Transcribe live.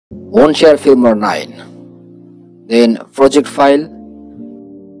wondershare Filmora9, then project file,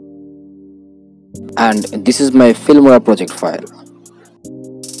 and this is my Filmora project file.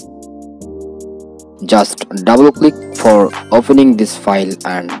 Just double click for opening this file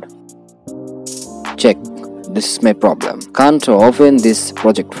and check. This is my problem. Can't open this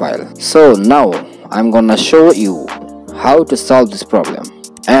project file. So now I'm gonna show you how to solve this problem.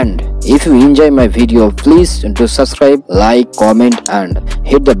 And if you enjoy my video, please do subscribe, like, comment and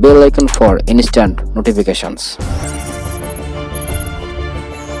hit the bell icon for instant notifications.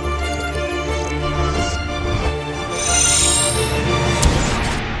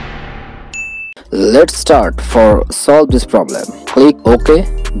 Let's start. For solve this problem, click OK,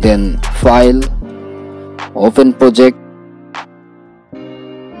 then File, Open Project,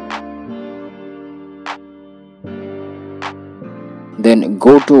 then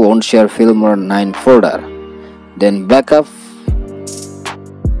go to wondershare Filmora9 folder, then backup,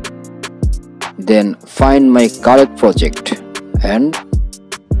 then find my correct project and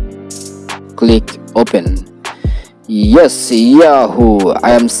click open. Yes, Yahoo!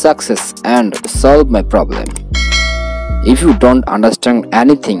 I am success and solve my problem. If you don't understand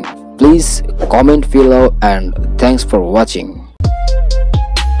anything, please comment below and thanks for watching.